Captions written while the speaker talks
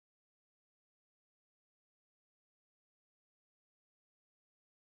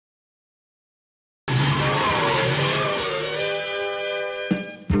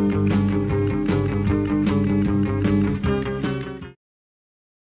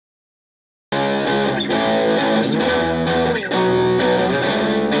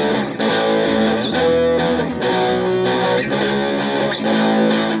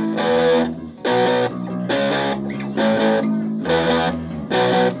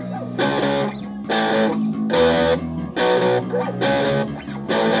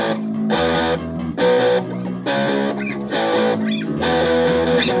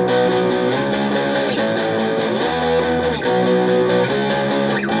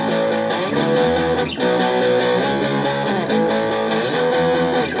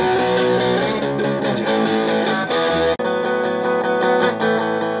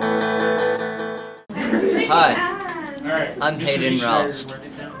Hayden Roust.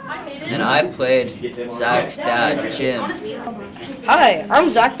 And I played Zach's dad, Jim. Hi, I'm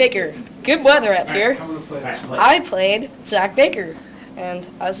Zach Baker. Good weather up here. I played Zach Baker, and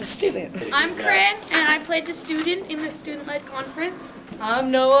I was a student. I'm Corinne, and I played the student in the student-led conference.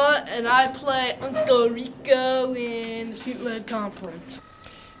 I'm Noah, and I play Uncle Rico in the student-led conference.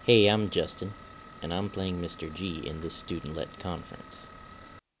 Hey, I'm Justin, and I'm playing Mr. G in the student-led conference.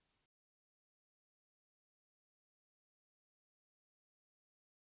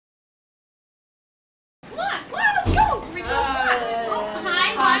 Come on, let's go, Rico.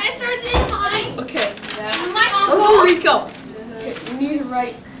 Hi, Mr. G, hi. Okay, My Uncle uncle. Rico. Okay, you need to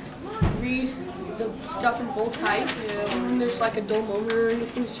read the stuff in bold type. And there's like a dull moment or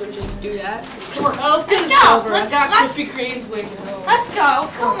anything, so just do that. Come on, let's get this go. over. Let's- I got let's- Krispy Kreme's waiting. Let's go,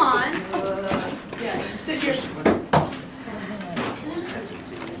 come on. Yeah, sit here.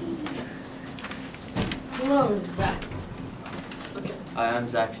 Hello, Zach. Okay. Hi, I'm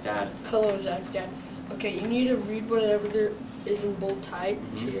Zach's dad. Hello, Zach's dad. Okay, you need to read whatever there is in bold type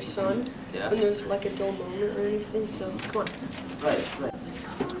to your son. Yeah. When there's like a dull moment or anything, so come on. Right.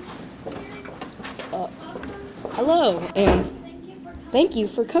 Hello, and thank you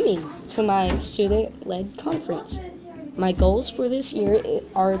for coming to my student-led conference. My goals for this year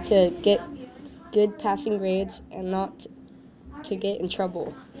are to get good passing grades and not to get in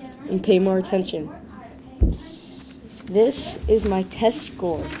trouble and pay more attention. This is my test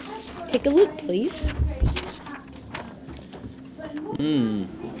score. Take a look, please.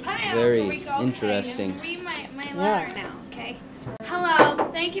 Hi, Very Uncle Rico. interesting. Okay, read my letter now, okay?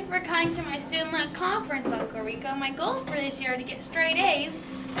 Hello, thank you for coming to my student-led conference, Uncle Rico. My goals for this year are to get straight A's,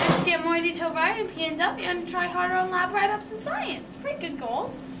 and to get more detailed writing in P&W, and try harder on lab write-ups in science. Pretty good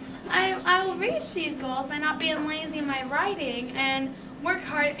goals. I will reach these goals by not being lazy in my writing and work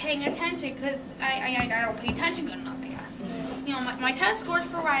hard at paying attention, because I don't pay attention good enough, I guess. You know, my test scores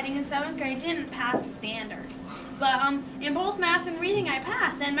for writing in 7th grade didn't pass the standard. But in both math and reading I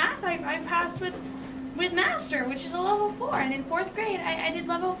passed. And math I passed with master, which is a level 4. And in 4th grade I did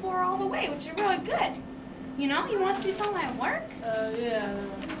level 4 all the way, which is really good. You know, you want to see some of my work? Yeah.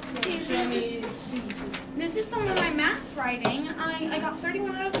 This is some of my math writing. I got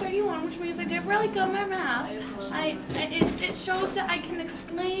 31 out of 31, which means I did really good at my math. It shows that I can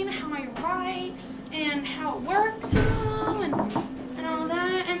explain how I write and how it works, you know, and all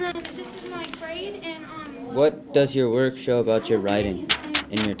that. And then this is my grade, and What does your work show about your writing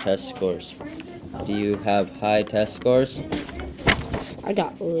in your test scores? Do you have high test scores? I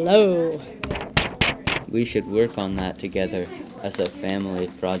got low. We should work on that together as a family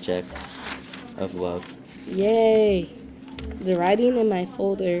project of love. Yay! The writing in my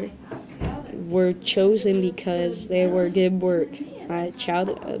folder were chosen because they were good work. My Child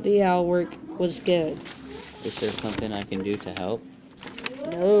of the Owl work was good. Is there something I can do to help?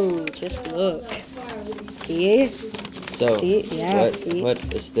 No, just look. See? So, See? Yeah, see? what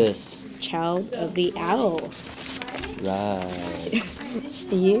is this? Child of the Owl. Right.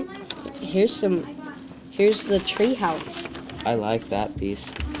 See? Here's the tree house. I like that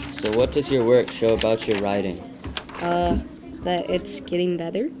piece. So what does your work show about your writing? That it's getting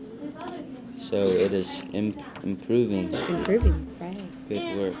better. So it is improving. Improving, right.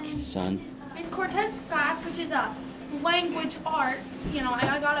 Good work, son. in Cortez class, which is a language arts, you know,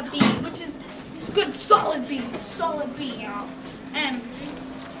 I got a B, which is it's good, solid B, you know. And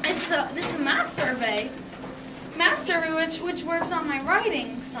this is a math survey, which works on my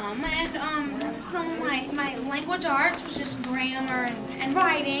writing some, and some of my language arts, which is grammar and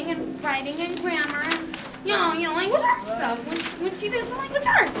writing and grammar, and you know language arts stuff. Once you do the language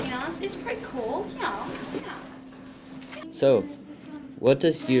arts, you know, it's pretty cool, you know. Yeah. So, what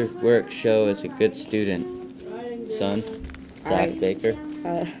does your work show as a good student, son? Zach Baker?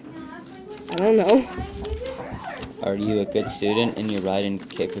 I don't know. Are you a good student in your writing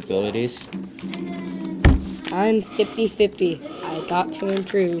capabilities? I'm 50-50. I got to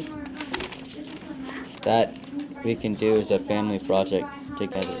improve. That we can do as a family project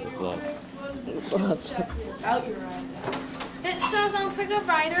together with love. It shows I'm a pretty good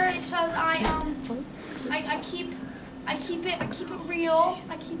writer. It shows I keep it real.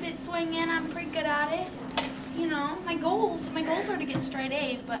 I keep it swinging. I'm pretty good at it. You know, my goals are to get straight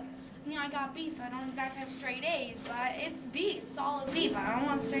A's, but you know I got B, so I don't exactly have straight A's. But it's B, it's solid B, but I don't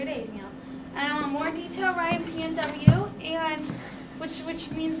want straight A's, you know. And I want more detail writing P&W, and which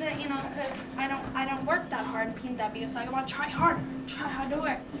means that you know because I don't work that hard in P&W, so I want to try hard to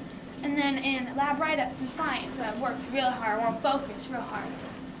work. And then in lab write-ups in science, I worked real hard. I want to focus real hard.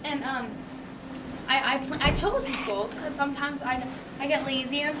 And I chose these goals because sometimes I get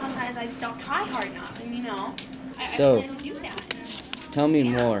lazy and sometimes I just don't try hard enough. And you know, I plan to do that. Tell me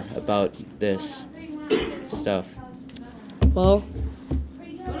more about this stuff. Well,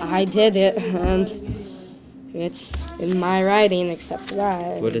 I did it, and it's in my writing except for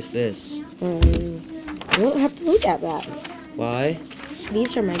that. What is this? You don't have to look at that. Why?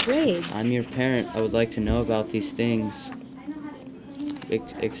 These are my grades. I'm your parent. I would like to know about these things.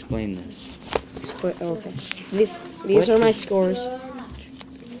 Explain this. Okay. These are my scores.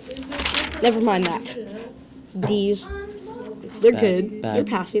 Never mind that. These, they're good. They're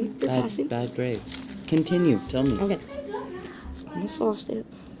passing. They're passing. Bad grades. Continue. Tell me. Okay. Almost lost it.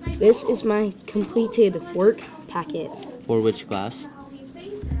 This is my completed work packet. For which class?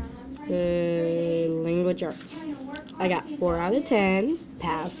 Language arts. I got 4 out of 10.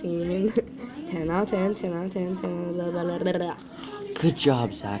 Passing. 10 out of 10. 10 out of 10. 10. Blah, blah, blah, blah, blah. Good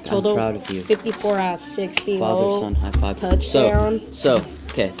job, Zach. Total I'm proud of you. 54 out of 60. Father, son, high five. Touchdown.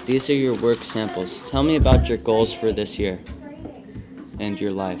 Okay, these are your work samples. Tell me about your goals for this year and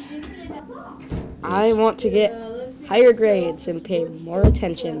your life. I want to get higher grades and pay more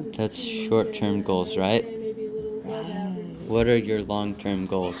attention. That's short-term goals, right? What are your long-term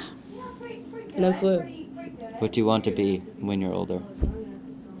goals? No clue. What do you want to be when you're older?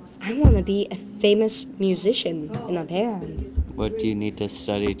 I want to be a famous musician in a band. What do you need to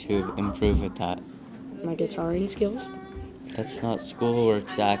study to improve at that? My guitaring skills. That's not schoolwork,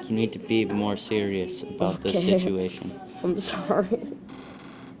 Zach. You need to be more serious about this Okay. situation. I'm sorry.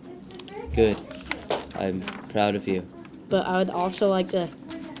 Good. I'm proud of you. But I would also like to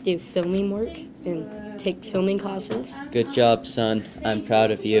do filming work and take filming classes. Good job, son. I'm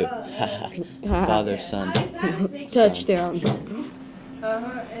proud of you. Father, son. Touchdown.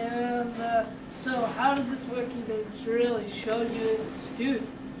 So how does this work even really show you as a student?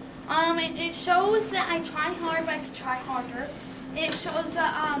 It shows that I try hard, but I could try harder. It shows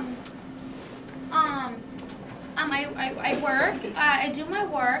that I work. I do my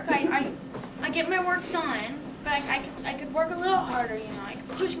work. I get my work done, but I could work a little harder. You know, I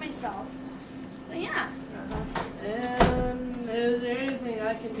could push myself. But yeah. And is there anything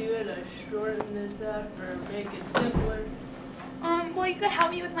I can do to shorten this up or make it simpler? Well, you could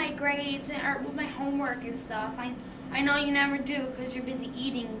help me with my grades or with my homework and stuff. I know you never do because you're busy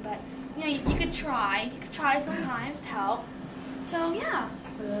eating, but you know you could try. You could try sometimes to help. So yeah.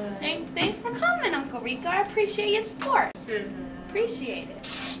 Thanks for coming, Uncle Rico. I appreciate your support. Appreciate it.